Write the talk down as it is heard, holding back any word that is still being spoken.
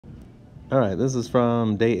All right, this is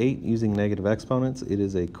from day 8 using negative exponents. It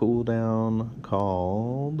is a cooldown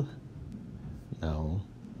called, no,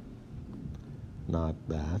 not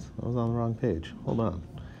that. I was on the wrong page. Hold on.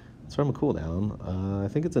 It's from a cooldown. I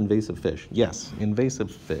think it's invasive fish. Yes, invasive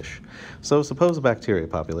fish. So suppose a bacteria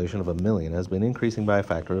population of 1,000,000 has been increasing by a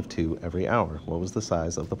factor of 2 every hour. What was the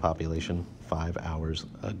size of the population 5 hours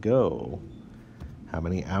ago? How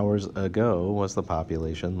many hours ago was the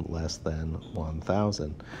population less than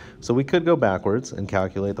 1,000? So we could go backwards and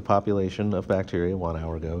calculate the population of bacteria 1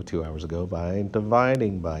 hour ago, 2 hours ago by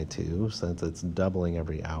dividing by 2, since it's doubling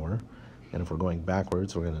every hour. And if we're going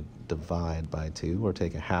backwards, we're going to divide by 2, or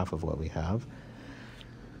take a half of what we have.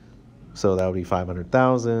 So that would be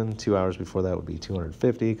 500,000. 2 hours before that would be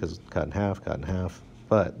 250, because cut in half, cut in half.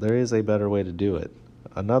 But there is a better way to do it.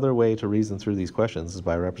 Another way to reason through these questions is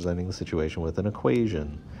by representing the situation with an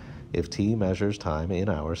equation. If t measures time in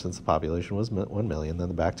hours since the population was 1,000,000, then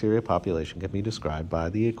the bacteria population can be described by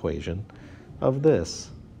the equation of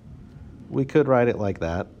this. We could write it like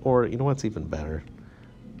that, or you know what's even better?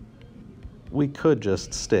 We could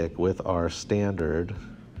just stick with our standard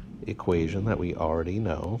equation that we already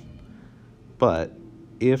know. But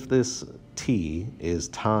if this t is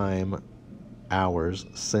time hours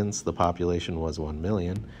since the population was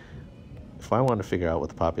 1,000,000, if I want to figure out what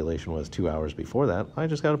the population was 2 hours before that, I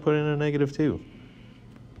just got to put in a -2.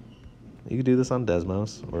 You could do this on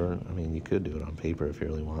Desmos, or I mean, you could do it on paper if you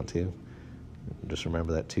really want to. Just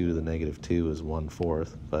remember that 2 to the -2 is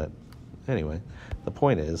 1/4. But anyway, the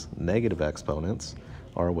point is, negative exponents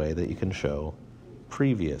are a way that you can show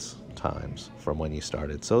previous times from when you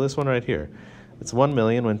started. So this one right here, it's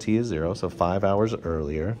 1,000,000 when t is 0, so 5 hours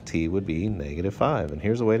earlier, t would be -5. And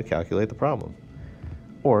here's a way to calculate the problem.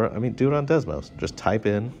 Or, I mean, do it on Desmos. Just type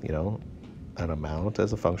in, an amount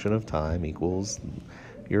as a function of time equals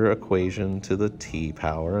your equation to the t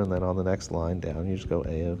power, and then on the next line down, you just go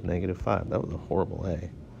a of -5. That was a horrible a.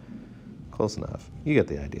 Close enough. You get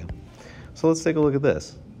the idea. So let's take a look at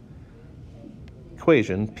this.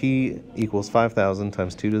 Equation, p equals 5,000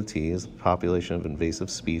 times 2 to the t is the population of invasive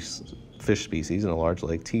fish species in a large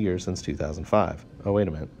lake t years since 2005. Oh, wait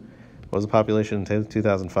a minute. What was the population in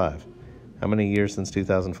 2005? How many years since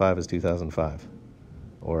 2005 is 2005?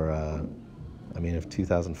 Or, if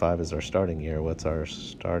 2005 is our starting year, what's our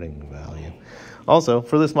starting value? Also,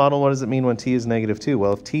 for this model, what does it mean when t is -2?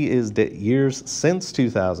 Well, if t is years since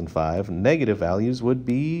 2005, negative values would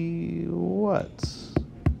be what?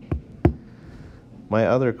 My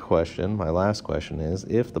last question is,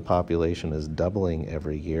 if the population is doubling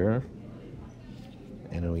every year,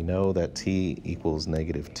 and we know that t equals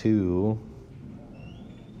 -2,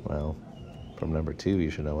 well, from number 2, you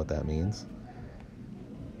should know what that means.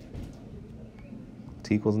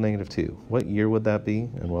 T equals -2. What year would that be?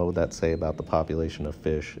 And what would that say about the population of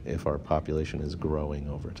fish if our population is growing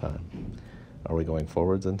over time? Are we going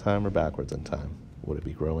forwards in time or backwards in time? Would it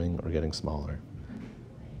be growing or getting smaller?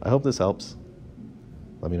 I hope this helps.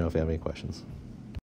 Let me know if you have any questions.